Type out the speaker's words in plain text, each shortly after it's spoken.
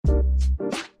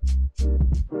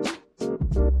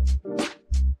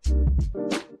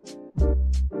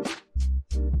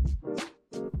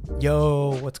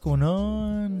Yo, what's going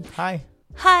on? Hi.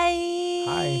 Hi.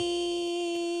 Hi.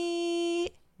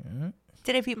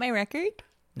 Did I beat my record?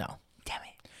 No. Damn it.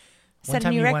 One Set a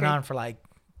time new you record. went on for like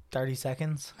 30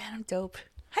 seconds. Man, I'm dope.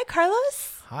 Hi,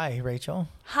 Carlos. Hi, Rachel.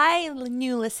 Hi,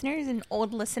 new listeners and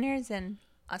old listeners and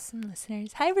awesome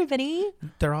listeners. Hi, everybody.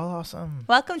 They're all awesome.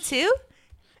 Welcome to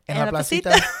En En la la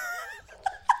placita.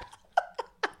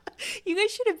 You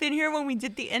guys should have been here when we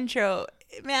did the intro.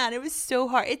 Man, it was so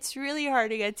hard. It's really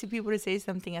hard to get two people to say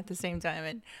something at the same time.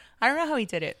 And I don't know how he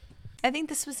did it. I think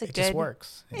this was a It good... just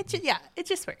works. It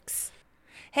just works.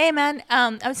 Hey, man, I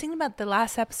was thinking about the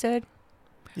last episode.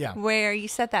 Yeah. Where you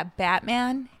said that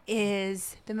Batman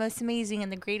is the most amazing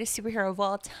and the greatest superhero of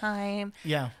all time.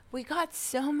 Yeah. We got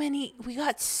so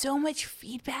much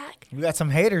feedback. We got some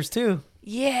haters too.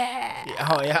 Yeah.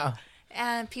 Oh, yeah.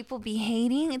 And people be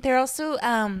hating. They're also,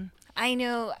 I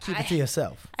know. Keep it to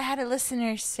yourself. I had a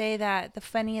listener say that the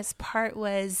funniest part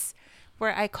was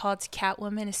where I called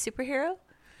Catwoman a superhero.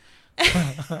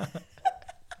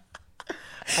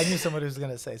 I knew somebody was going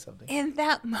to say something. In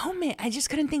that moment, I just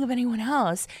couldn't think of anyone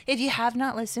else. If you have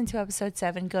not listened to episode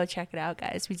 7, go check it out,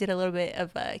 guys. We did a little bit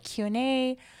of a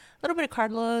Q&A, a little bit of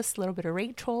Carlos, a little bit of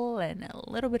Rachel, and a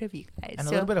little bit of you guys. And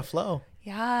a little bit of flow.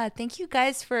 Yeah, thank you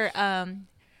guys for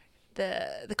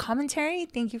the commentary.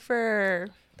 Thank you for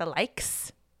the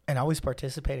likes. And always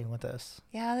participating with us.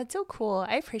 Yeah, that's so cool.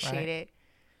 I appreciate Right. it.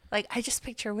 Like, I just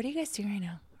picture, what are you guys doing right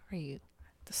now? Are you at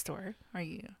the store? Are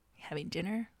you having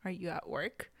dinner? Are you at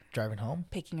work? Driving home.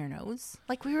 Picking your nose?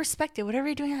 Like, we respect it. Whatever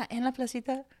you're doing at En La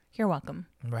Placita, you're welcome.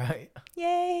 Right.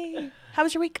 Yay. How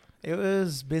was your week? It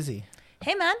was busy.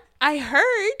 Hey, man, I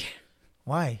heard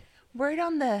Word word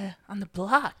on the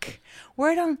block.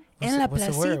 Word on En La What's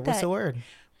the Placita. word? What's the word?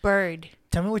 Bird.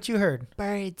 Tell me what you heard.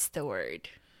 Bird's the word.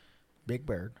 Big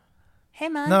bird. Hey,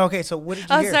 man. No, okay. So what did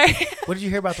you hear? Sorry. What did you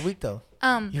hear about the week, though?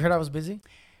 You heard I was busy?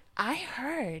 I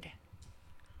heard,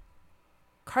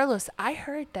 Carlos, I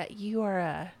heard that you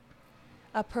are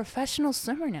a professional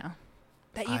swimmer now.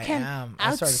 That you I can am.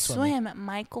 I started swimming. outswim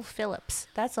Michael Phillips.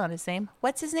 That's not his name.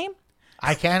 What's his name?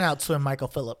 I can outswim Michael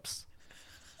Phillips.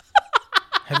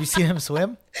 Have you seen him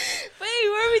swim? Wait,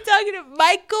 what are we talking about?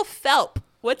 Michael Phelps.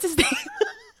 What's his name?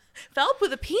 Phelps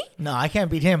with a P? No, I can't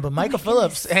beat him, but Michael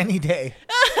Phillips any day.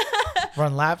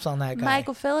 Run laps on that guy.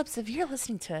 Michael Phillips, if you're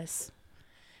listening to us,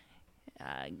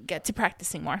 get to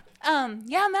practicing more.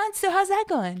 Yeah, man. So how's that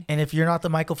going? And if you're not the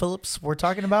Michael Phillips we're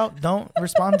talking about, don't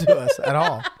respond to us at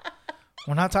all.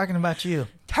 We're not talking about you.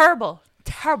 Terrible,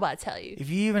 I tell you. If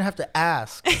you even have to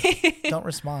ask, don't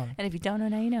respond. And if you don't know,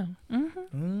 now you know.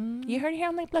 Mm-hmm. You heard it here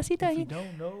on La Placita. If you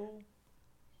don't know.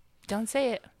 Don't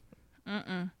say it.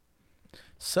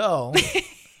 So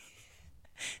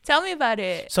Tell me about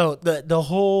it. So the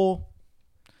whole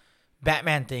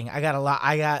Batman thing, I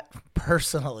got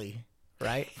personally,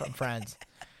 right, from friends.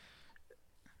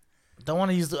 I don't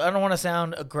want to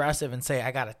sound aggressive and say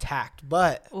I got attacked,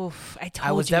 but Oof, I told you.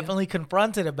 I was definitely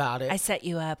confronted about it. I set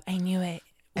you up. I knew it.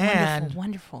 And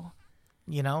Wonderful.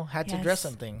 You know, had to Yes. address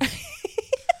some things.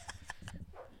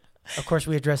 Of course,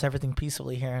 we address everything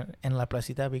peacefully here in La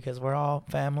Placita because we're all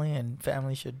family, and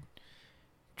family should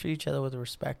treat each other with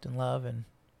respect and love and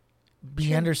be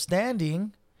True.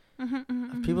 understanding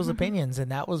of people's opinions. And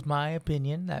that was my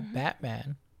opinion, that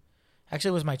Batman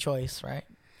actually was my choice, right?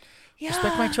 Yeah.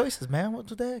 Respect my choices, man. What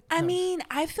the heck? I No. mean,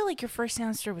 I feel like your first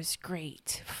answer was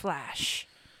great. Flash.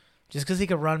 Just because he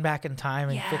could run back in time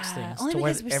and fix things Only to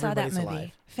where because we saw that everybody's movie.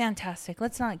 alive. Fantastic.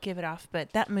 Let's not give it off,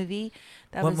 but that movie.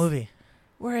 What movie?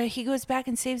 Where he goes back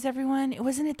and saves everyone.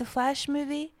 Wasn't it the Flash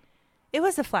movie? It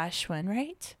was the Flash one,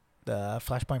 right? The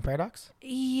Flashpoint Paradox?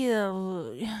 Yeah.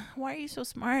 Why are you so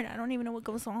smart? I don't even know what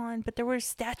goes on. But there were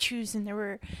statues and there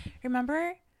were...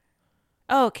 Remember?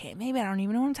 Oh, okay, maybe I don't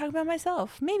even know what I'm talking about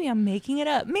myself. Maybe I'm making it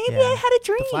up. Maybe Yeah. I had a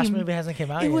dream. The Flash movie hasn't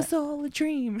came out It yet. was all a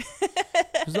dream.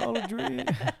 It was all a dream.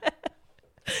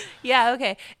 Yeah,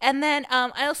 okay. And then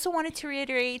I also wanted to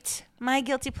reiterate my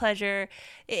guilty pleasure.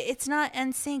 It's not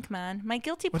NSYNC, man. My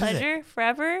guilty What is it? pleasure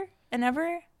forever and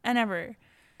ever and ever.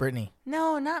 Brittany.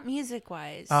 No, not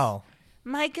music-wise. Oh.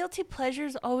 My guilty pleasure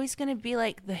is always going to be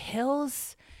like The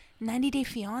Hills, 90 Day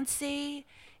Fiancé.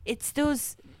 It's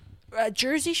those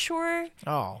Jersey Shore.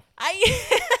 Oh.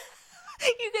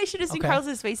 You guys should have seen Okay.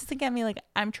 Carlos's face. It's like at me like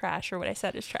I'm trash or what I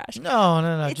said is trash. No.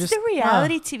 It's Just the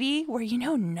reality TV where you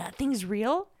know nothing's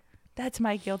real. That's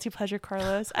my guilty pleasure,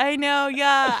 Carlos. I know.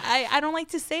 Yeah. I don't like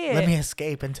to say it. Let me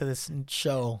escape into this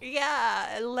show.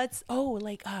 Yeah. Let's. Oh,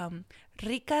 like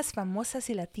Ricas, Famosas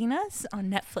y Latinas on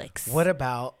Netflix. What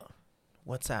about,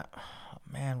 what's that? Oh,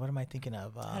 man, what am I thinking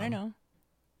of? I don't know.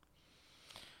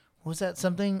 Was that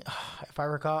something? If I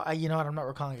recall, you know what? I'm not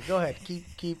recalling it. Go ahead.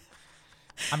 Keep.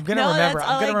 I'm gonna No, remember. that's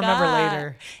all I'm gonna I remember got.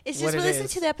 later. It's what just we'll it listen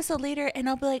is. to the episode later, and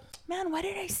I'll be like, man, why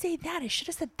did I say that? I should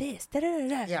have said this. Da, da, da,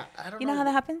 da. Yeah, I don't You know how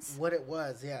that happens? What it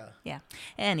was, yeah. Yeah.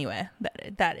 Anyway,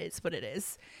 that is what it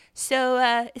is. So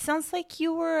it sounds like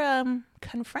you were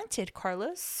confronted,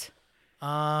 Carlos,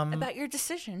 about your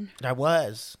decision. I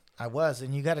was,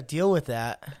 and you got to deal with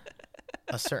that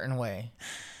a certain way,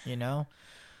 you know.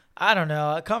 I don't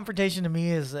know. A confrontation to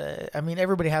me is, I mean,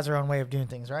 everybody has their own way of doing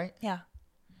things, right? Yeah.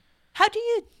 How do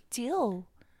you deal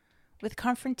with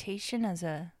confrontation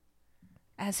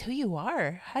as who you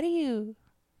are? How do you?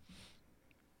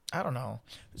 I don't know.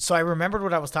 So I remembered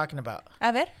what I was talking about.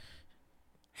 A ver.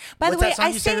 By What's the way, that song I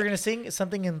you said you say were gonna sing?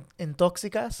 Something in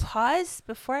Tóxicas? pause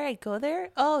before I go there.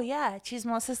 Oh yeah,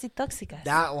 chismosas y tóxicas.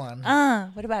 That one.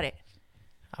 What about it?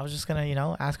 I was just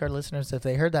gonna, ask our listeners if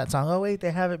they heard that song. Oh wait,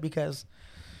 they have it because,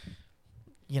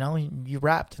 you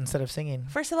rapped instead of singing.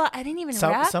 First of all, I didn't even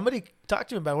rap. Somebody talked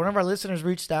to me about it. One of our listeners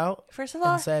reached out First of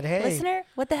all, and said, "Hey, listener,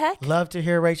 what the heck? love to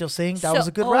hear Rachel sing. That was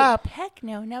a good oh, rap." Heck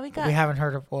no. Now we But got. we haven't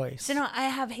heard her voice. So no, I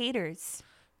have haters.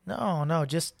 No,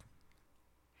 just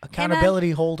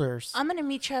accountability holders. I'm gonna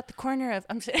meet you at the corner of.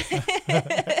 I'm sorry.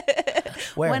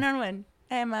 Where? 1-on-1.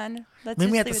 Hey man, let's Meet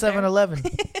just me at the leave it there. 7-Eleven.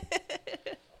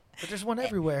 But there's one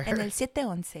everywhere. En el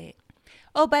 711.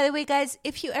 Oh, by the way, guys,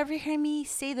 if you ever hear me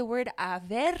say the word a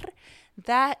ver,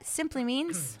 that simply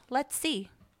means let's see.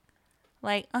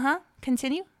 Like,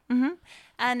 continue.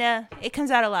 And it comes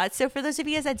out a lot. So for those of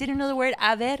you guys that didn't know the word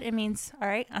a ver, it means, all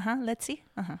right, let's see.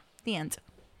 The end.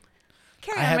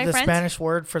 Carry I on, have my the friends. Spanish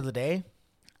word for the day.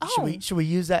 Oh, Should we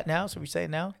use that now? Should we say it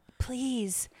now?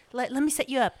 please. Let me set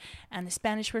you up. And the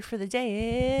Spanish word for the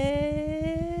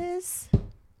day is...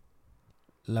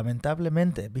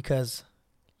 Lamentablemente, because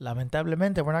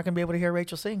lamentablemente we're not going to be able to hear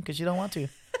Rachel sing because you don't want to.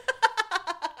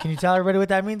 Can you tell everybody what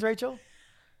that means, Rachel?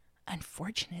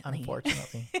 Unfortunately.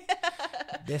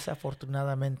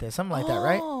 Desafortunadamente. Something like that,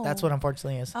 right? That's what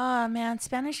unfortunately is. Oh, man.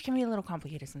 Spanish can be a little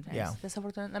complicated sometimes. Yeah.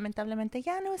 Lamentablemente.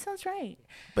 Yeah, no, it sounds right.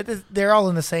 But they're all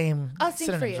in the same I'll sing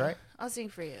for synonyms, you. right? I'll sing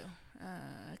for you.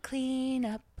 Clean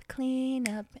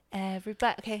up,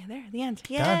 everybody. Okay, there, the end.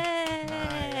 Yay!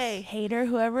 Nice. Hater,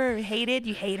 whoever hated,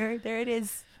 you hater. There it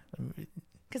is.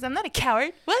 Because I'm not a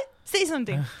coward. What? Say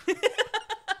something.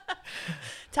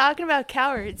 Talking about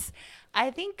cowards,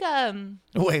 I think,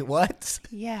 Wait, what?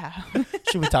 yeah.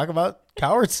 Should we talk about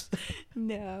cowards?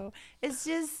 No, it's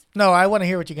just, No, I want to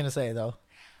hear what you're going to say, though.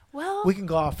 well, We can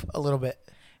go off a little bit.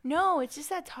 no, it's just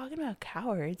that talking about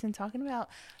cowards and talking about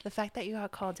the fact that you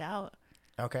got called out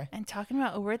Okay. and talking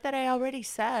about a word that I already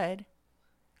said.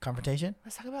 Confrontation?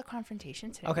 Let's talk about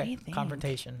confrontation today. What do Okay. you think?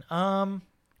 Confrontation.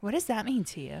 What does that mean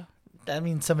to you? That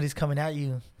means somebody's coming at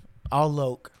you all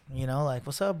loc, like,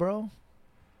 what's up, bro?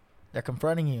 They're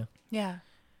confronting you, Yeah.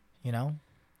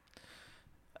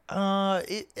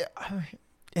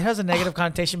 It has a negative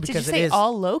connotation because Did you say it is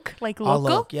all loc? Like all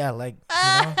local? loc. Yeah, like,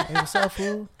 hey, what's up,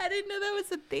 fool? I didn't know that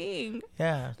was a thing.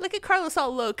 Yeah. Look at Carlos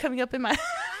all loc coming up in my...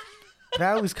 But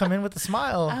I always come in with a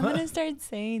smile. I'm going to start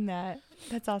saying that.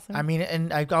 That's awesome. I mean,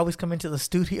 and I always come into the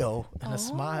studio in a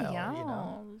smile,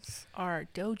 Yes. Our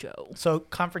dojo. So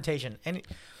confrontation.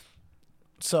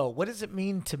 So what does it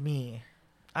mean to me?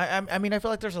 I mean, I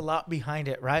feel like there's a lot behind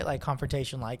it, right? Like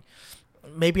confrontation, like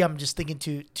maybe I'm just thinking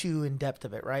too in depth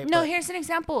of it, right? No, But here's an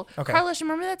example. Okay. Carlos,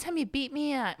 remember that time you beat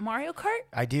me at Mario Kart?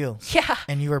 I do. Yeah.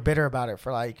 And you were bitter about it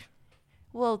for like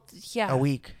Well, yeah. a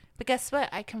week. But guess what?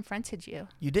 I confronted you.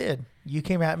 You did. You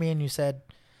came at me and you said,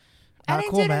 I "Not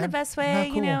didn't cool, do it in man. the best Not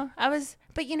way, cool." I was,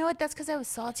 but you know what? That's because I was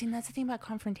salty, and that's the thing about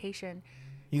confrontation.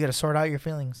 You got to sort out your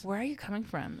feelings. Where are you coming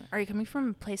from? Are you coming from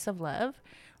a place of love?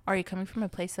 Or are you coming from a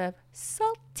place of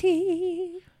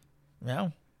salty? Yeah,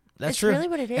 that's It's true. really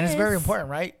what it And it's very is. important,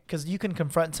 right? Because you can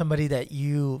confront somebody that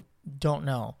you don't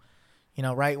know.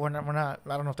 Right? We're not.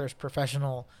 I don't know if there's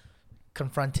professional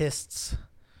confrontists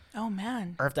Oh,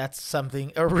 man. or if that's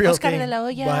something a real Oscar thing. de la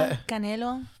Hoya, But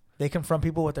Canelo. they confront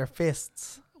people with their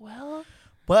fists. Well,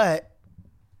 But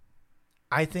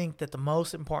I think that the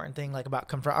most important thing, like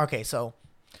about okay, so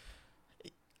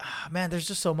man, there's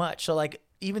just so much. So like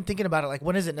even thinking about it, like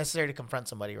when is it necessary to confront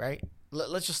somebody, right?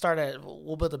 Let's just start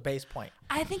we'll build a base point.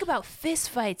 I think about fist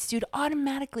fights, dude,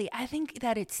 automatically. I think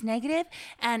that it's negative.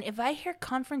 And if I hear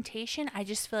confrontation, I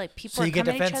just feel like people So are you get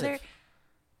coming at each defensive. other.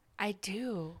 I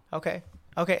do. Okay,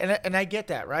 and I get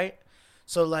that, right?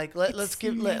 So like let's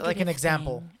give like an negative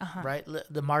example, thing. Uh-huh. right?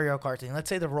 The Mario Kart thing. Let's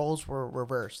say the roles were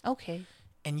reversed, Okay.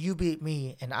 and you beat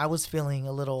me, and I was feeling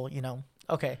a little,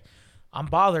 okay, I'm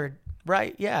bothered.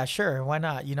 Right? Yeah, sure. Why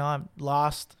not? I'm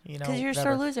lost. Because you're a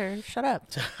sore loser. Shut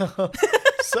up.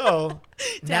 So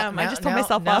Damn, I just told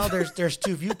myself now off. there's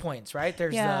two viewpoints, right?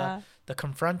 There's Yeah. the the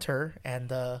confronter and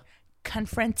the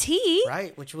confrontee.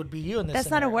 right, which would be you in this. That's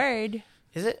scenario. not a word.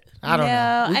 Is it? I don't No,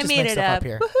 know. We I just made make it stuff up.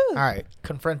 here. Woohoo. All right,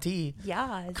 confrontee,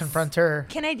 Yes. confronter.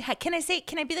 Can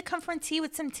I be the confrontee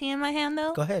with some tea in my hand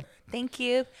though? Go ahead. Thank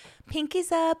you.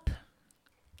 Pinkies up.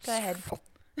 Go ahead.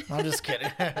 I'm just kidding.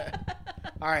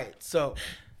 All right, so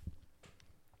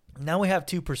now we have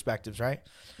two perspectives, right?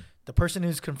 The person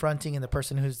who's confronting and the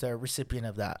person who's the recipient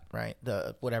of that, right?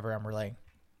 The whatever I'm relaying.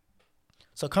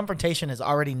 So confrontation is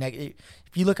already negative.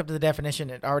 If you look up the definition,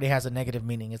 it already has a negative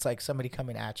meaning. It's like somebody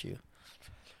coming at you.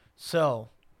 So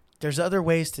there's other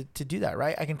ways to do that,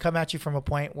 right? I can come at you from a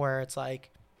point where it's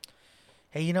like,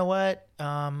 hey, you know what?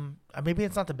 Maybe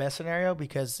it's not the best scenario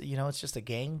because, it's just a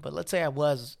gang. But let's say I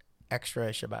was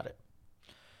extra-ish about it.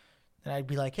 Then I'd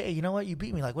be like, hey, you know what? You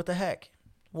beat me. Like, what the heck?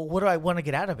 Well, what do I want to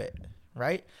get out of it,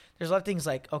 right? There's a lot of things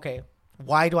like, okay,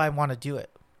 why do I want to do it?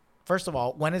 First of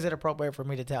all, when is it appropriate for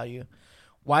me to tell you?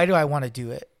 Why do I want to do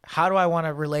it? How do I want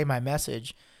to relay my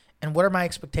message? And what are my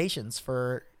expectations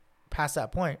for past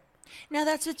that point? Now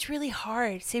that's what's really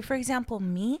hard. Say for example,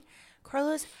 me,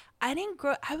 Carlos, I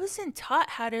wasn't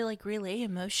taught how to like relay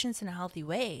emotions in a healthy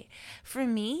way. For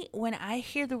me, when I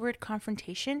hear the word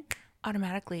confrontation,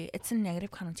 automatically it's a negative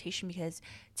connotation because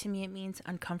to me it means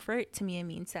uncomfort. To me it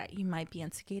means that you might be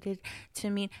instigated.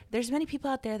 To me, there's many people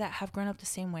out there that have grown up the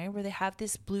same way where they have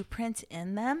this blueprint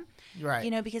in them,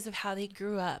 right? Because of how they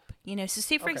grew up. So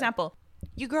say for example,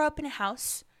 you grow up in a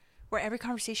house where every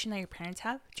conversation that your parents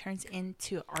have turns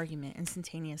into argument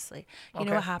instantaneously. You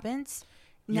know what happens?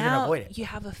 Now you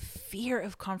have a fear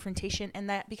of confrontation and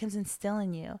that becomes instilled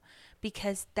in you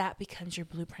because that becomes your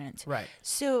blueprint. Right.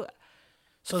 So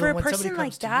for then a when person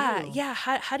like that, you,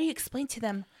 how do you explain to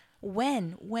them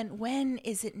when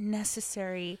is it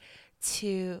necessary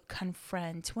to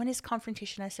confront? When is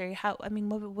confrontation necessary?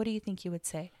 What do you think you would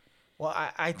say? Well,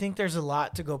 I think there's a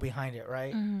lot to go behind it,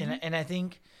 right? Mm-hmm. And I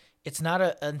think it's not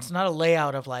a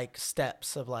layout of like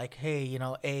steps of like, hey,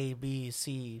 A, B,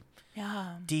 C,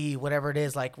 D, whatever it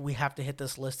is. Like we have to hit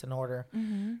this list in order.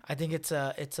 Mm-hmm. I think it's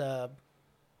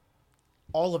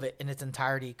all of it in its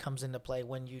entirety comes into play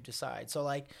when you decide. So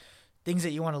like things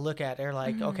that you want to look at are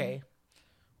like, okay,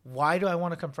 why do I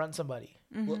want to confront somebody?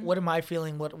 What am I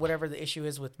feeling? Whatever the issue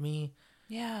is with me.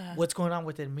 Yeah. What's going on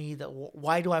within me?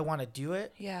 Why do I want to do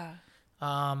it? Yeah.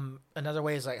 Another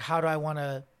way is like, how do I want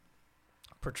to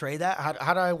portray that?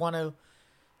 How do I want to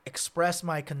express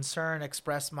my concern,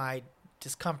 express my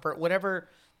discomfort, whatever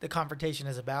the confrontation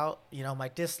is about,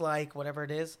 my dislike, whatever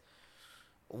it is.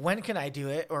 When can I do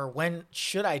it, or when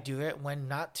should I do it, when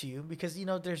not to? Because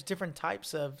there's different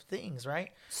types of things, right?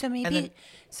 So maybe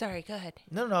sorry, go ahead.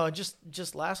 No, just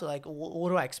lastly, like what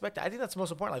do I expect? I think that's the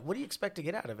most important. Like, what do you expect to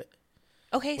get out of it?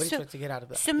 Okay, what do you expect to get out of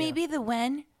that? So maybe the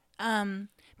when,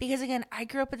 because again, I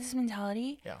grew up with this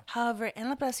mentality. Yeah. However, in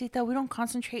La Placita, we don't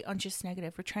concentrate on just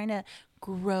negative. We're trying to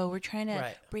grow. We're trying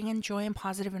to bring in joy and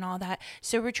positive and all that.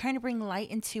 So we're trying to bring light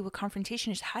into what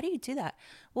confrontation is. How do you do that?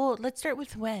 Well, let's start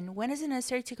with when. When is it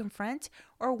necessary to confront?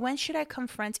 Or when should I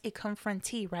confront a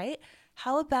confrontee, right?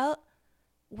 How about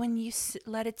when you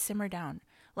let it simmer down?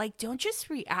 Like, don't just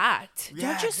react.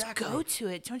 Yeah, don't just go to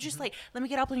it. Don't just like, let me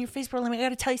get up on your face, bro. I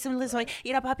gotta tell you something. Listen, like,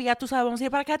 ira papi, ya tú sabes, vamos a ir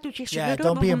para acá, tú chico. Yeah,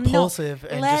 don't be impulsive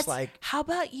and just like. How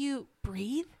about you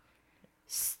breathe,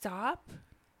 stop,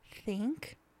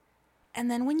 think,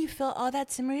 and then when you feel all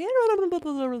that simmering,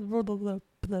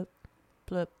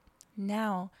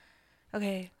 now,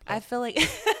 okay, I feel like,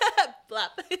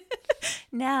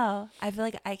 now I feel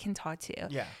like I can talk to you.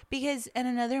 Yeah. Because, and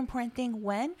another important thing,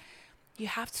 when you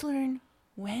have to learn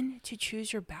when to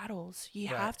choose your battles. You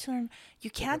have to learn. You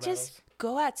can't just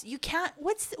go at. You can't.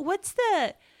 What's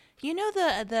the?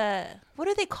 The what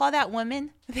do they call that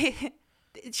woman?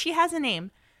 She has a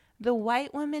name. The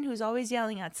white woman who's always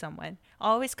yelling at someone,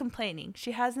 always complaining.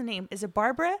 She has a name. Is it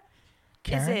Barbara?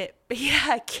 Karen? Is it?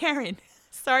 Yeah, Karen.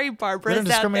 Sorry, Barbara. We don't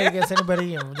discriminate against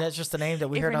anybody. That's just the name that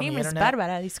we heard on the internet. Her name is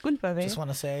Barbara. Discúlpame. Just want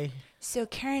to say. So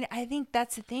Karen, I think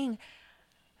that's the thing.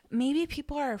 Maybe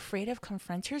people are afraid of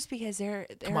confronters because they're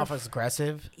come off as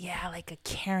aggressive. Yeah, like a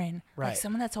Karen, right? Like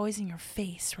someone that's always in your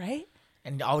face, right?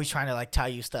 And always trying to like tell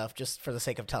you stuff just for the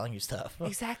sake of telling you stuff.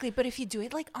 Exactly, but if you do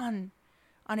it like on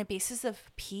a basis of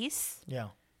peace,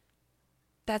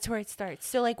 that's where it starts.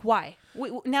 So like, why?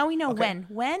 Now we know when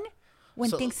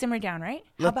so things simmer down, right?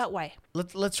 How about why?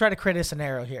 Let's try to create a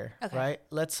scenario here, right?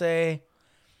 Let's say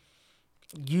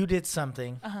you did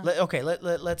something.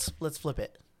 Let's flip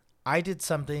it. I did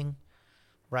something,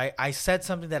 right? I said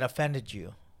something that offended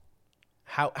you.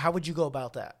 How would you go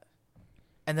about that?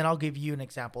 And then I'll give you an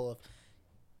example of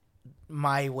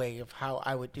my way of how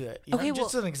I would do it.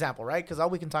 Just an example, right? Because all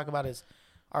we can talk about is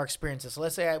our experiences. So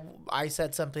let's say I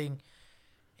said something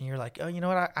and you're like, oh, you know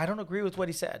what? I don't agree with what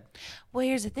he said. Well,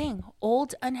 here's the thing.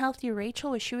 Old, unhealthy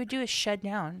Rachel, what she would do is shut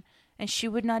down. And she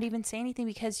would not even say anything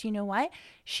because you know why?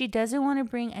 She doesn't want to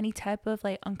bring any type of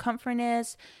like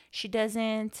uncomfortness.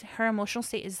 Her emotional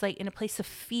state is like in a place of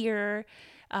fear.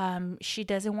 She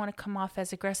doesn't want to come off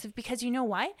as aggressive because you know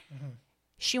why? Mm-hmm.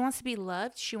 She wants to be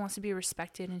loved. She wants to be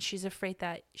respected. And she's afraid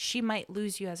that she might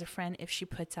lose you as a friend if she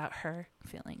puts out her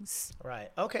feelings.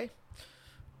 Right. Okay.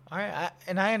 All right.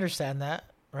 I understand that.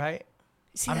 Right.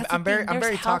 See, I'm very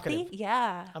talkative.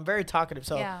 Yeah. I'm very talkative.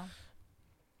 So yeah.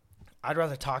 I'd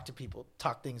rather talk to people,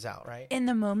 talk things out, right? In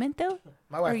the moment, though?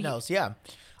 My wife knows, yeah.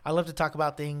 I love to talk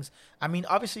about things. I mean,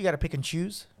 obviously, you got to pick and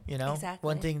choose, you know? Exactly.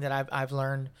 One thing that I've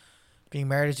learned being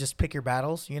married is just pick your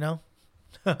battles, you know?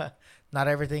 Not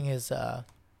everything is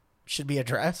should be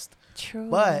addressed.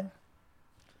 True. But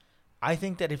I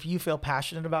think that if you feel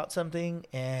passionate about something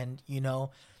and, you know,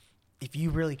 if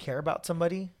you really care about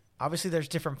somebody, obviously there's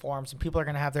different forms and people are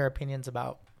going to have their opinions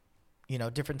about, you know,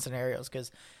 different scenarios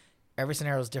because every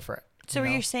scenario is different. So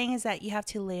what you're saying is that you have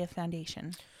to lay a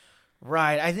foundation.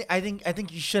 Right. I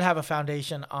think you should have a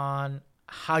foundation on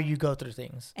how you go through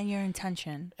things. And your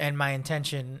intention. And my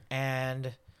intention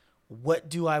and what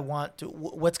do I want to,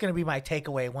 what's going to be my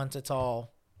takeaway once it's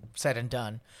all said and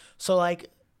done. So like,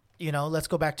 you know, let's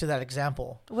go back to that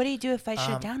example. What do you do if I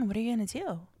shut down? What are you going to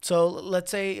do? So let's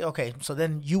say, okay, so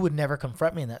then you would never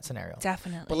confront me in that scenario.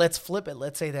 Definitely. But let's flip it.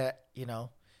 Let's say that, you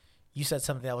know, you said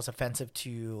something that was offensive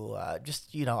to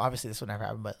just, you know, obviously this would never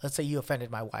happen, but let's say you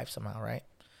offended my wife somehow, right?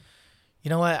 You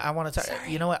know what? I want to talk.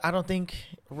 You know what? I don't think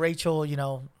Rachel, you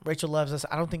know, Rachel loves us.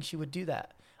 I don't think she would do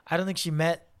that. I don't think she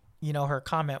meant, you know, her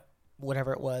comment,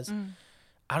 whatever it was.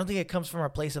 I don't think it comes from a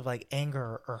place of like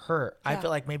anger or hurt. Yeah. I feel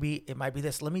like maybe it might be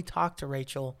this. Let me talk to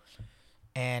Rachel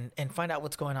and find out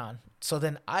what's going on. So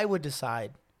then I would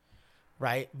decide,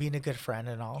 right, being a good friend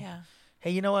and all. Yeah. Hey,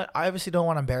 you know what? I obviously don't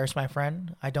want to embarrass my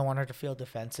friend. I don't want her to feel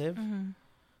defensive.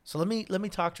 So let me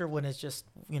talk to her when it's just,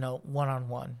 you know,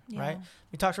 one-on-one, right?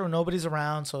 We talk to her when nobody's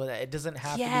around so that it doesn't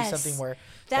have to be something where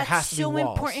there has to be walls. That's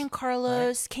so important,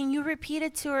 Carlos. Right? Can you repeat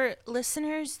it to our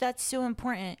listeners? That's so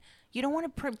important. You don't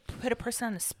want to put a person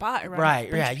on the spot.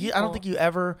 Right, yeah. I don't think you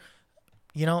ever,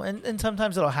 you know, and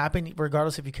sometimes it'll happen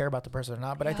regardless if you care about the person or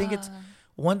not. But I think it's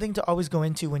one thing to always go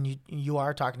into when you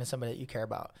are talking to somebody that you care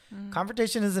about.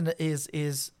 Confrontation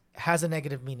has a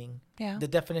negative meaning. Yeah. The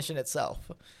definition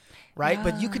itself, right? Yeah.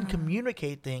 But you can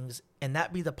communicate things and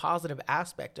that be the positive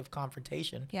aspect of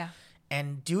confrontation. Yeah.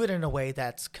 And do it in a way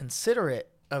that's considerate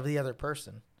of the other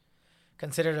person,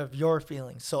 considerate of your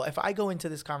feelings. So if I go into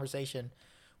this conversation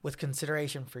with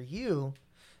consideration for you,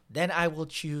 then I will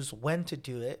choose when to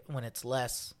do it, when it's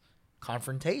less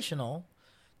confrontational,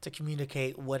 to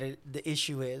communicate what the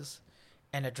issue is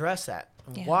and address that.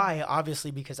 Yeah. Why? Obviously,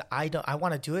 because I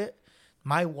want to do it.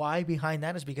 My why behind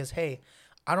that is because, hey,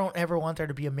 I don't ever want there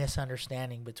to be a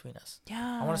misunderstanding between us.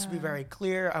 Yeah. I want us to be very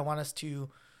clear. I want us to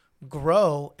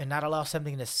grow and not allow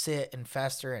something to sit and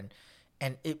fester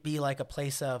and it be like a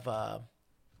place of,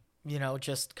 you know,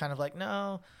 just kind of like,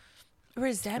 no,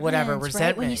 resentment, resentment.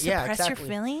 Right? When you suppress your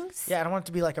feelings. Yeah, I don't want it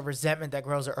to be like a resentment that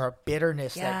grows or a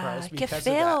bitterness that grows because of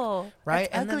that.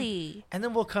 Right? That's ugly. And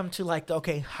then we'll come to like,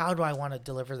 okay, how do I want to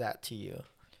deliver that to you?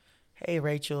 Hey,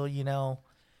 Rachel, you know,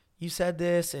 you said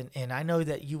this and I know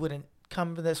that you wouldn't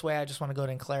come this way. I just want to go ahead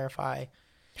and clarify.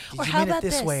 Did you mean it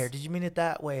this way or did you mean it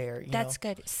that way? Or That's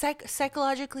good.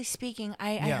 Psychologically speaking,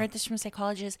 I heard this from a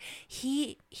psychologist.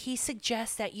 He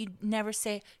suggests that you never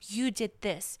say, you did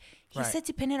this. He said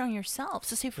depend it on yourself.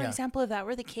 So say, for example, if that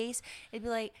were the case, it'd be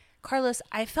like, Carlos,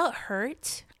 I felt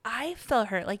hurt.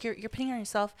 Like you're putting it on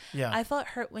yourself. Yeah. I felt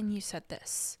hurt when you said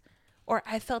this. Or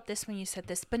I felt this when you said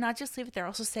this. But not just leave it there.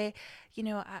 Also say, you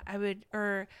know, I would,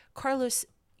 or Carlos,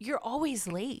 you're always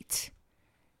late.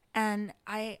 And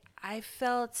I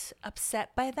felt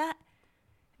upset by that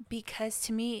because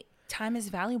to me, time is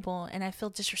valuable and I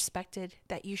feel disrespected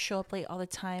that you show up late all the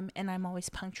time and I'm always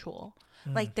punctual.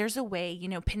 Like there's a way, you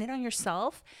know, pin it on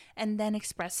yourself and then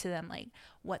express to them like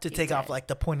what to take off like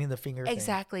the pointing the finger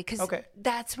exactly because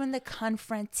that's when the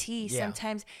confrontee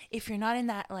sometimes if you're not in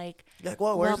that like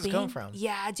well, where does this come from?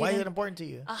 Yeah, why is it important to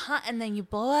you? And then you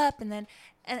blow up and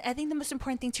I think the most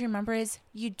important thing to remember is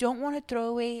you don't want to throw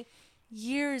away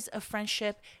years of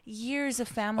friendship, years of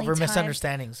family over time,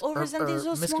 misunderstandings over something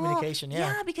so miscommunication. Small.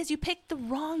 Yeah, because you picked the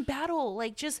wrong battle.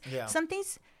 Like just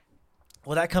something's.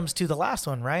 Well, that comes to the last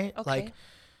one, right? Okay. Like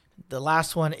the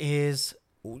last one is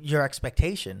your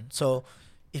expectation. So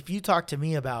if you talk to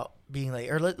me about being late,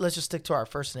 or let's just stick to our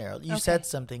first scenario. You said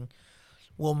something.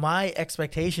 Well, my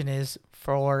expectation is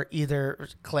for either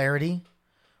clarity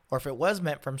Or if it was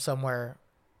meant from somewhere,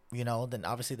 you know, then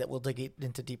obviously that we'll dig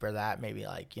into deeper that, maybe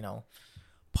like, you know,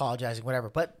 apologizing, whatever.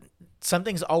 But some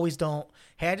things always don't,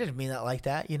 hey, I didn't mean that like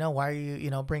that. You know, why are you, you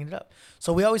know, bringing it up?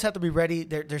 So we always have to be ready.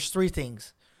 There's three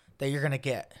things that you're going to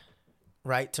get,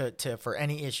 right, to for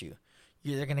any issue.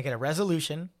 You're either going to get a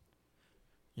resolution,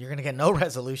 you're going to get no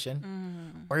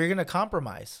resolution, or you're going to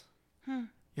compromise.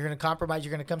 You're going to compromise.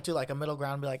 You're going to come to like a middle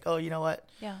ground and be like, oh, you know what?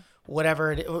 Yeah.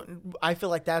 Whatever. I feel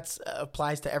like that's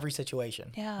applies to every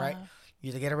situation, Yeah. right? You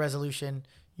either get a resolution,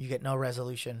 you get no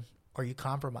resolution, or you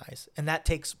compromise. And that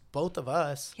takes both of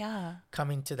us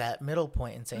coming to that middle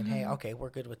point and saying, hey, okay, we're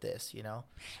good with this, you know?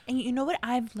 And you know what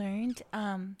I've learned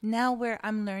now where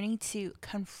I'm learning to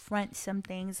confront some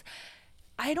things,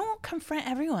 I don't confront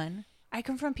everyone. I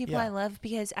confront people I love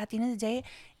because at the end of the day,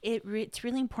 it's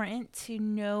really important to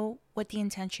know what the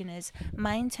intention is.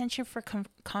 My intention for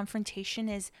confrontation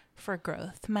is for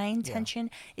growth. My intention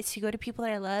is to go to people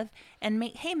that I love and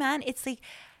make, hey man, it's like,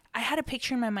 I had a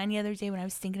picture in my mind the other day when I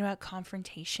was thinking about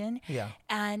confrontation. Yeah.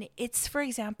 And it's, for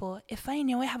example, if I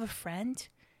know I have a friend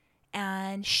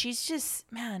and she's just,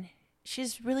 man,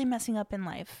 she's really messing up in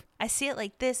life. I see it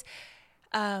like this.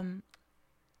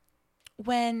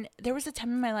 When there was a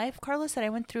time in my life, Carlos, that I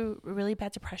went through really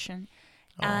bad depression.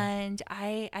 And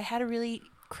I had a really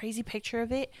crazy picture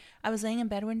of it. I was laying in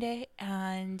bed one day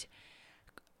and,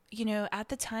 you know, at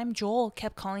the time, Joel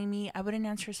kept calling me. I wouldn't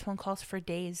answer his phone calls for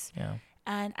days. Yeah.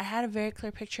 And I had a very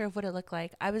clear picture of what it looked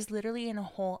like. I was literally in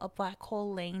a black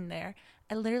hole laying there.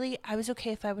 I was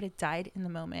okay if I would have died in the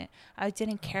moment. I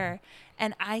didn't care.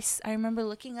 And I remember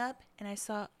looking up and I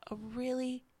saw a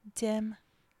really dim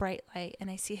bright light and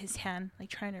I see his hand like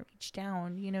trying to reach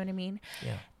down, you know what I mean?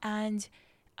 Yeah. And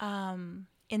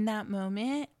in that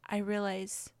moment, I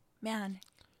realized, man,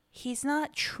 he's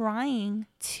not trying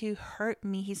to hurt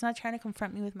me. He's not trying to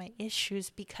confront me with my issues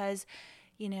because,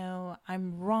 you know,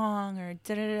 I'm wrong or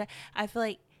da-da-da. I feel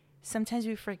like sometimes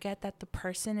we forget that the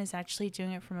person is actually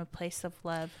doing it from a place of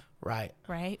love. Right.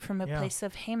 Right? From a place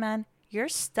of, hey, man, you're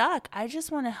stuck. I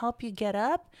just want to help you get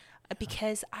up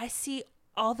because I see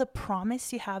all the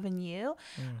promise you have in you.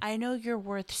 I know you're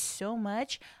worth so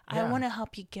much. I want to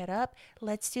help you get up.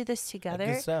 Let's do this together.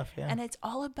 Good stuff, and it's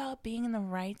all about being in the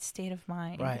right state of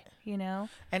mind. Right. You know?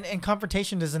 And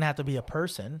confrontation doesn't have to be a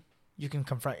person. You can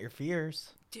confront your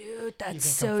fears. Dude, that's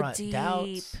so deep.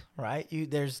 Doubts, right?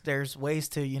 There's ways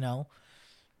to, you know,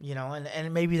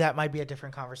 and maybe that might be a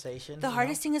different conversation. The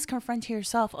hardest thing is confronting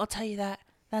yourself. I'll tell you that.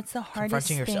 That's the hardest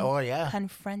thing. Confronting yourself. Oh, yeah.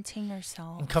 Confronting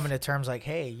yourself. And coming to terms like,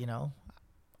 hey, you know,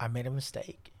 I made a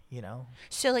mistake, you know?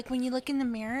 So, like, when you look in the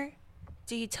mirror,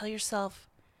 do you tell yourself,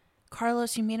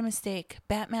 Carlos, you made a mistake.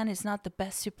 Batman is not the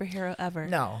best superhero ever.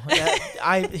 No.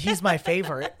 He's my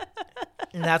favorite.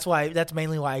 And that's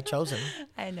mainly why I chose him.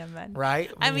 I know, man.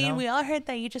 Right? I mean, we all heard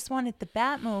that you just wanted the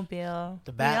Batmobile.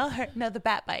 The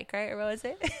Bat bike, right? Or what was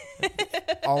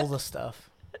it? All the stuff.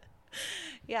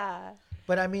 Yeah.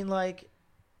 But I mean, like,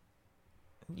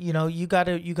 you know, you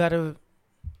gotta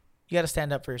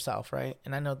stand up for yourself, right?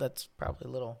 And I know that's probably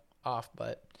a little off,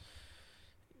 but,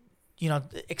 you know,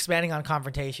 expanding on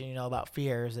confrontation, you know, about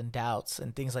fears and doubts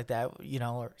and things like that, you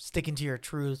know, or sticking to your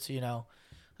truths, you know,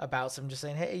 about some, just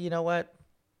saying, hey, you know what?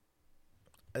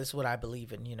 This is what I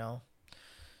believe in, you know,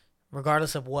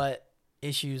 regardless of what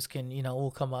issues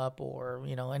will come up or,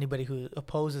 you know, anybody who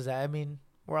opposes that. I mean,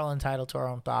 we're all entitled to our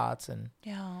own thoughts and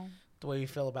the way we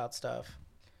feel about stuff.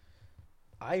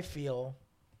 I feel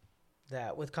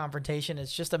that with confrontation,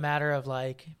 it's just a matter of,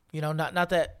 like, you know, not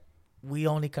that we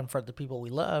only confront the people we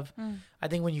love. I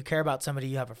think when you care about somebody,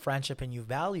 you have a friendship and you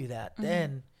value that,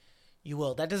 then you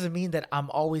will. That doesn't mean that I'm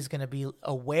always going to be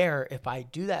aware if I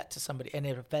do that to somebody and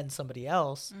it offends somebody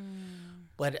else.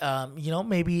 But, you know,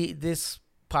 maybe this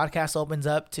podcast opens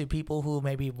up to people who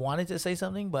maybe wanted to say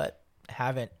something but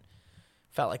haven't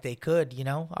felt like they could, you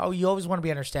know. Oh, you always want to be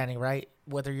understanding, right?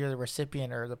 Whether you're the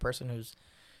recipient or the person who's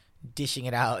dishing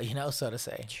it out, you know, so to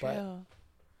say. True.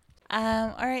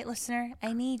 All right, listener,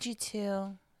 I need you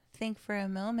to think for a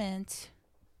moment.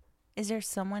 Is there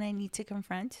someone I need to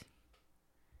confront?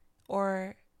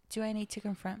 Or do I need to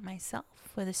confront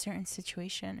myself with a certain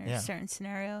situation or a certain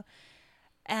scenario?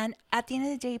 And at the end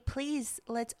of the day, please,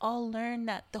 let's all learn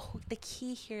that the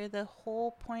key here, the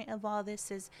whole point of all this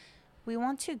is we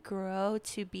want to grow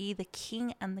to be the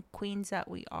king and the queens that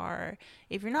we are.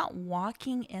 If you're not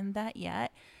walking in that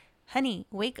yet, honey,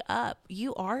 wake up.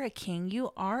 You are a king.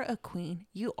 You are a queen.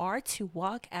 You are to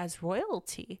walk as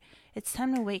royalty. It's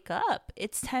time to wake up.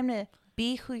 It's time to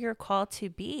be who you're called to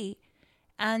be.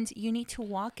 And you need to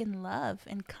walk in love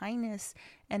and kindness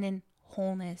and in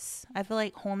wholeness. I feel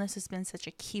like wholeness has been such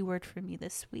a key word for me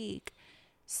this week.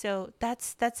 So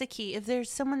that's the key. If there's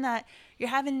someone that you're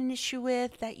having an issue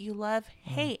with that you love,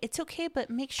 hey, it's okay, but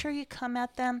make sure you come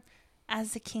at them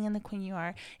as the king and the queen you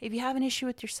are. If you have an issue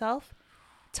with yourself,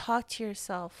 talk to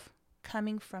yourself,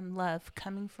 coming from love,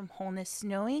 coming from wholeness,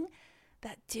 knowing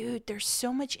that, dude, there's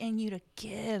so much in you to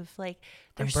give. Like,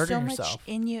 there's Unburden so yourself. much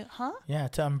in you, huh? Yeah,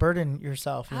 to unburden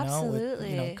yourself, you know, with,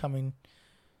 Absolutely.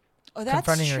 Oh, that's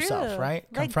confronting true. yourself, right?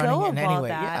 Let Confronting go it of in all any way.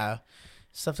 that. Yeah.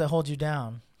 Stuff that holds you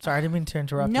down. Sorry, I didn't mean to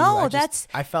interrupt you. No,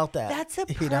 I felt that. That's a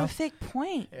you know? perfect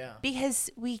point. Yeah. Because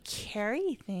we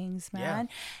carry things, Yeah. man.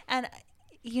 And,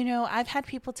 you know, I've had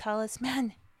people tell us,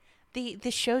 man, the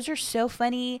shows are so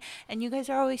funny and you guys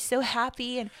are always so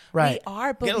happy. And Right. we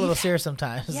are, but Get a little we've serious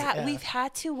sometimes. Yeah, we've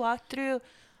had to walk through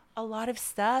a lot of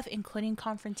stuff, including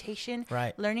confrontation,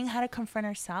 Right. learning how to confront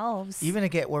ourselves. Even to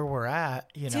get where we're at,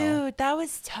 you know, Dude, that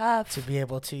was tough. to be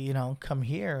able to, you know, come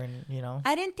here and, you know,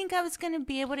 I didn't think I was going to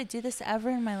be able to do this ever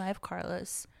in my life,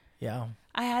 Carlos. yeah.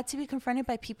 I had to be confronted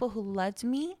by people who loved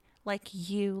me, like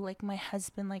you, like my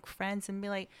husband, like friends, and be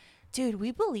like, dude,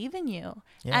 we believe in you.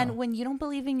 Yeah. And when you don't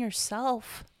believe in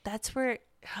yourself, that's where,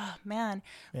 oh, man.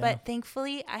 Yeah. But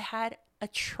thankfully, I had a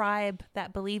tribe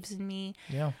that believes in me.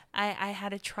 Yeah. I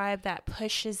had a tribe that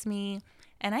pushes me.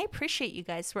 And I appreciate you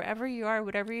guys. Wherever you are,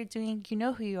 whatever you're doing, you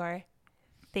know who you are.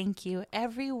 Thank you.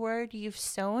 Every word you've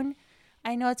sown,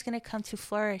 I know it's going to come to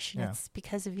flourish. And Yeah. it's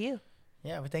because of you.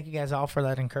 Yeah. We thank you guys all for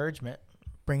that encouragement,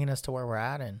 bringing us to where we're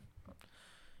at and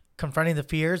confronting the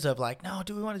fears of like, no,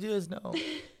 do we want to do this? No.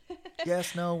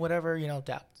 Yes, no, whatever, you know,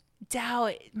 doubt.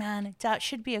 Doubt, man. Doubt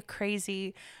should be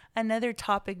another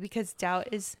topic because doubt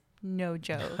is no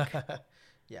joke.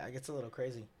 Yeah, it gets a little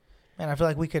crazy. Man, I feel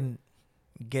like we can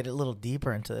get a little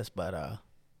deeper into this, but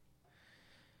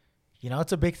you know,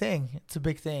 it's a big thing. It's a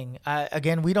big thing.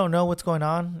 Again, we don't know what's going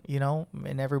on, you know,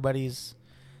 in everybody's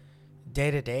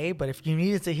day to day, but if you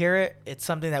needed to hear it, it's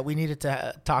something that we needed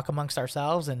to talk amongst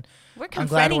ourselves, and We're I'm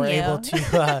glad confronting we're you. able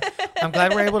to I'm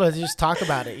glad we're able to just talk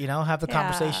about it, you know, have the Yeah.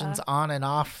 conversations on and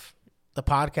off the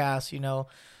podcast, you know,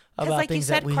 'Cause about like you things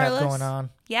said, that we Carlos, have going on.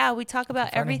 Yeah, we talk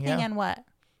about Confronting, everything yeah. and what?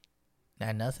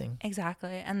 And nothing.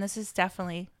 Exactly. And this is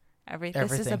definitely everything.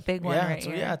 This is a Everything. big one Yeah, right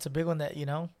here. yeah, it's a big one that, you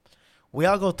know, we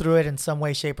all go through it in some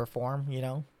way, shape, or form, you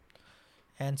know.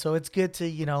 And so it's good to,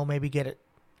 you know, maybe get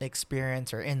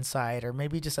experience or insight or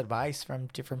maybe just advice from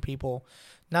different people.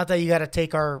 Not that you got to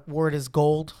take our word as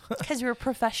gold, Because we're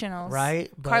professionals. right?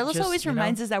 But Carlos just, always you know,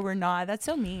 reminds us that we're not. That's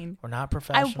so mean. we're not I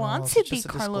professionals. want to It's be just a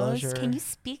Carlos. disclosure. Can you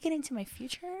speak it into my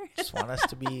future? Just want us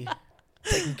to be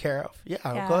taken care of. Yeah,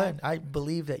 Yeah. go ahead. I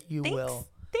believe that you Thanks. will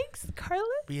Thanks, Carlos.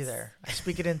 be there. I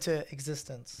speak it into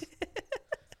existence.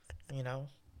 You know?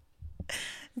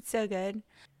 It's so good.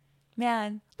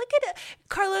 Man, look at it.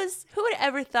 Carlos, who would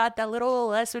ever thought that little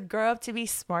old us would grow up to be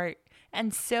smart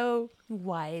and so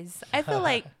wise? I feel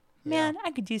like, man,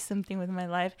 I could do something with my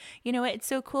life. You know what? It's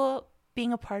so cool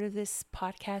being a part of this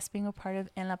podcast, being a part of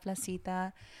En La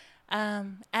Placita.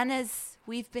 And as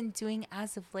we've been doing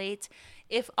as of late,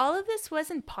 if all of this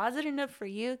wasn't positive enough for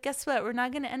you, guess what? We're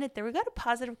not going to end it there. We got a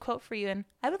positive quote for you. And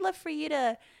I would love for you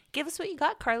to give us what you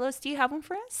got, Carlos. Do you have one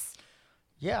for us?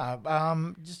 Yeah,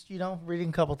 just, you know, reading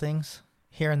a couple things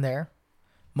here and there,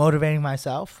 motivating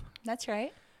myself. That's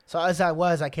right. So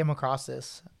I came across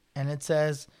this, and it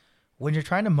says, when you're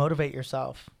trying to motivate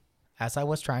yourself, as I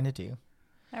was trying to do,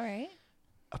 All right.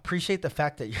 appreciate the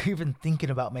fact that you're even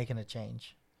thinking about making a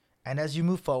change. And as you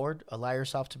move forward, allow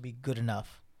yourself to be good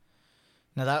enough.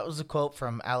 Now, that was a quote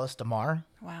from Alice DeMar.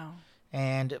 Wow.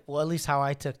 And, well, at least how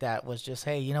I took that was just,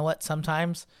 hey, you know what?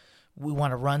 Sometimes we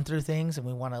want to run through things and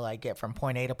we want to, like, get from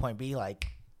point A to point B, like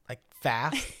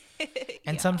fast.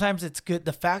 And sometimes it's good.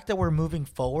 The fact that we're moving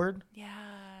forward, Yeah.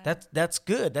 that's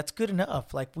good. That's good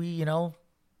enough. Like, we, you know,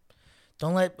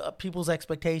 don't let people's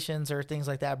expectations or things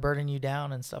like that burden you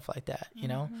down and stuff like that, you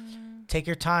know? Take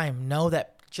your time. Know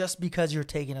that just because you're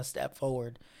taking a step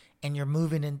forward and you're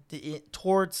moving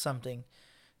towards something,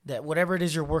 that whatever it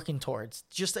is you're working towards,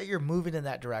 just that you're moving in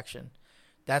that direction,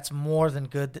 that's more than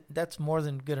good. That's more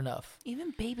than good enough.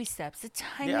 Even baby steps, the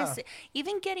tiniest,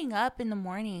 even getting up in the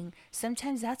morning,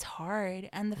 sometimes that's hard.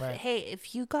 And Right. hey,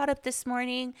 if you got up this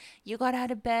morning, you got out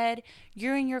of bed,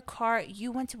 you're in your car,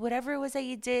 you went to whatever it was that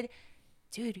you did,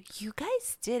 dude, you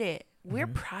guys did it. We're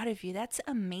proud of you. That's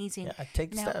amazing. Yeah,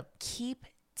 take the now, step. keep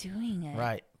doing it.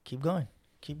 Right. Keep going.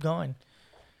 Keep going.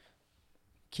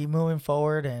 Keep moving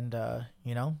forward, and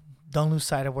you know, don't lose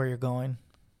sight of where you're going.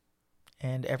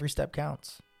 And every step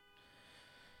counts.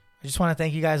 I just want to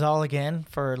thank you guys all again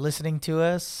for listening to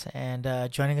us and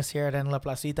joining us here at En La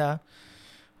Placita.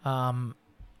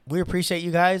 We appreciate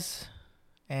you guys,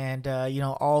 and you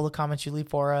know, all the comments you leave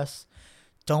for us.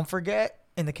 Don't forget,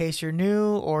 in the case you're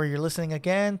new or you're listening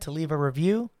again, to leave a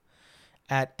review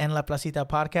at En La Placita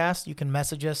Podcast. You can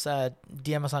message us,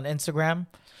 DM us on Instagram.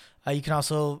 You can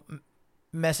also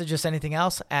message us anything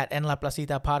else at En La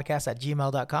Placita Podcast at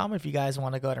gmail.com if you guys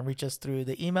want to go ahead and reach us through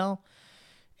the email.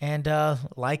 And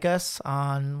like us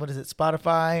on,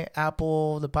 Spotify,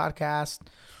 Apple, the podcast,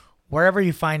 wherever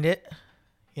you find it.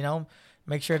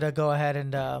 Make sure to go ahead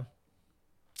and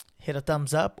hit a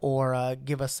thumbs up or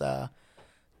give us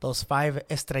those 5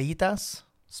 estrellitas.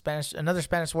 Another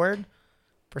Spanish word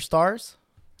for stars.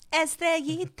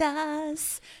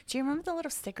 Estrellitas. Do you remember the little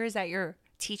stickers that your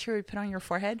teacher would put on your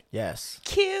forehead? Yes.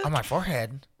 Cute. On my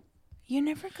forehead. You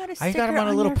never got a sticker I got them on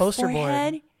a little poster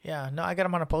forehead? board. Yeah, no, I got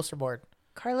them on a poster board.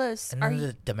 Carlos, And then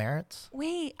the demerits.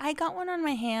 Wait, I got one on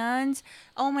my hand.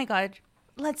 Oh my God.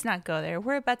 Let's not go there.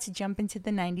 We're about to jump into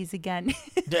the 90s again.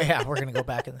 Yeah, we're gonna go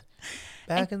back in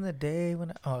the day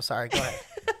when. Sorry. Go ahead.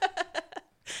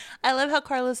 I love how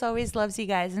Carlos always loves you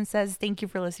guys and says thank you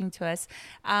for listening to us.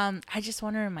 I just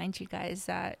want to remind you guys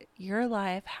that your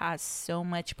life has so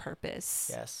much purpose.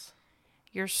 Yes.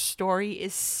 Your story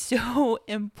is so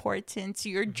important.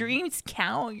 Your dreams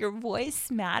count. Your voice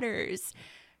matters.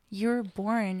 You're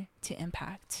born to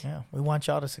impact. Yeah, we want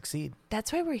y'all to succeed.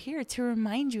 That's why we're here, to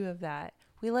remind you of that.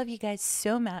 We love you guys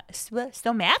so much.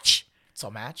 So much? So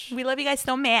match. We love you guys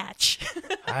so much.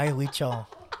 Hi, we y'all.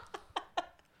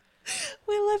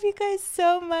 We love you guys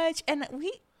so much. And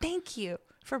we thank you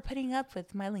for putting up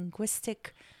with my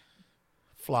linguistic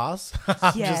Flaws.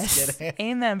 I'm yes. just kidding.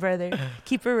 Amen, brother.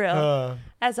 Keep it real.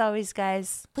 As always,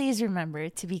 guys, please remember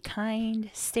to be kind,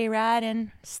 stay rad,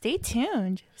 and stay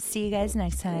tuned. See you guys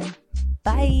next time.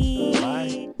 Bye.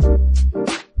 Bye.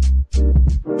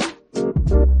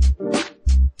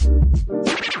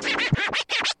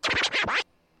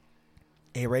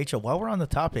 Hey, Rachel, while we're on the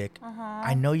topic,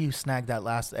 I know you snagged that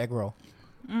last egg roll.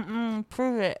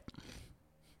 Prove it.